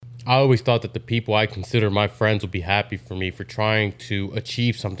I always thought that the people I consider my friends would be happy for me for trying to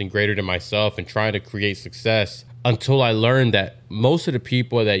achieve something greater than myself and trying to create success, until I learned that most of the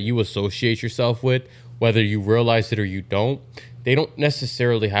people that you associate yourself with, whether you realize it or you don't, they don't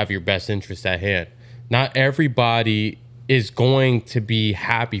necessarily have your best interest at hand. Not everybody is going to be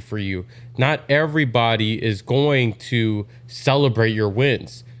happy for you. Not everybody is going to celebrate your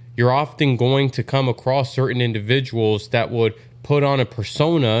wins. You're often going to come across certain individuals that would put on a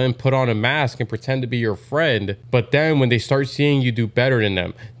persona and put on a mask and pretend to be your friend. But then when they start seeing you do better than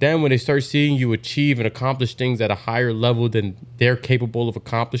them, then when they start seeing you achieve and accomplish things at a higher level than they're capable of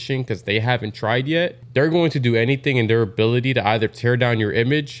accomplishing because they haven't tried yet, they're going to do anything in their ability to either tear down your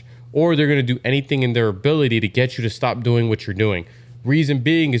image, or they're going to do anything in their ability to get you to stop doing what you're doing. Reason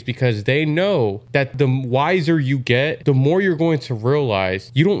being is because they know that the wiser you get, the more you're going to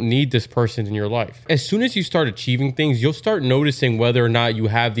realize you don't need this person in your life. As soon as you start achieving things, you'll start noticing whether or not you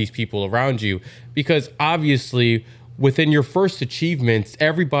have these people around you, because obviously within your first achievements,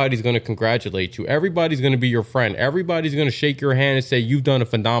 everybody's going to congratulate you. Everybody's going to be your friend. Everybody's going to shake your hand and say, you've done a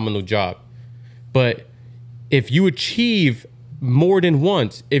phenomenal job. But if you achieve more than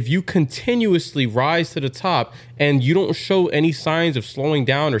once, if you continuously rise to the top and you don't show any signs of slowing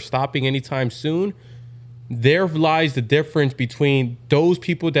down or stopping anytime soon, there lies the difference between those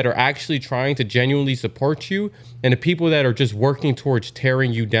people that are actually trying to genuinely support you and the people that are just working towards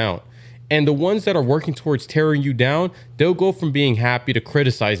tearing you down. And the ones that are working towards tearing you down, they'll go from being happy to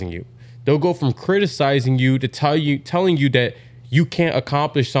criticizing you. They'll go from criticizing you to telling you that you can't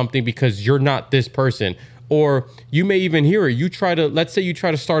accomplish something because you're not this person. Or you may even hear it. Let's say you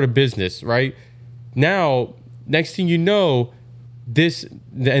try to start a business, right? Now, next thing you know, this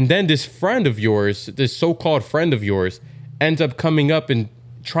friend of yours, this so-called friend of yours, ends up coming up and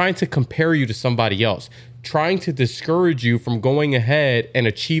trying to compare you to somebody else, trying to discourage you from going ahead and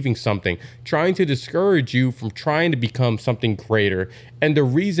achieving something, trying to discourage you from trying to become something greater. And the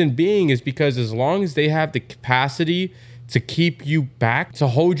reason being is because as long as they have the capacity to keep you back, to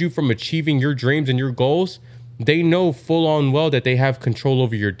hold you from achieving your dreams and your goals, they know full on well that they have control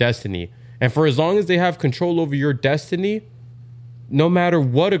over your destiny. And for as long as they have control over your destiny, no matter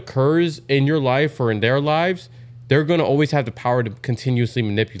what occurs in your life or in their lives, they're going to always have the power to continuously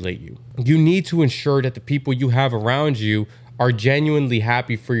manipulate you. You need to ensure that the people you have around you are genuinely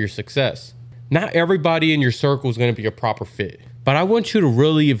happy for your success. Not everybody in your circle is going to be a proper fit, but I want you to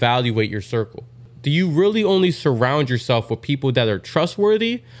really evaluate your circle. Do you really only surround yourself with people that are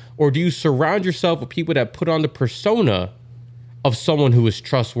trustworthy, or do you surround yourself with people that put on the persona of someone who is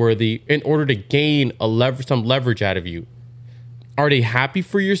trustworthy in order to gain some leverage out of you? Are they happy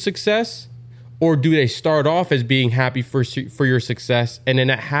for your success, or do they start off as being happy for your success, and then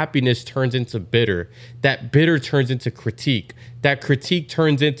that happiness turns into bitter? That bitter turns into critique. That critique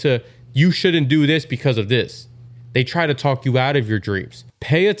turns into, you shouldn't do this because of this. They try to talk you out of your dreams.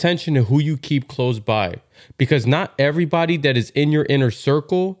 Pay attention to who you keep close by, because not everybody that is in your inner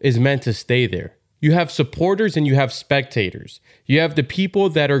circle is meant to stay there. You have supporters and you have spectators. You have the people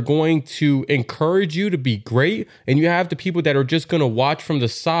that are going to encourage you to be great, and you have the people that are just going to watch from the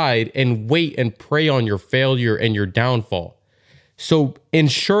side and wait and prey on your failure and your downfall. So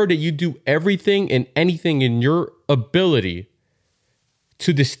ensure that you do everything and anything in your ability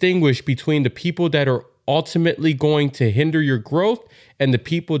to distinguish between the people that are ultimately going to hinder your growth and the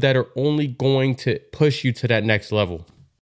people that are only going to push you to that next level.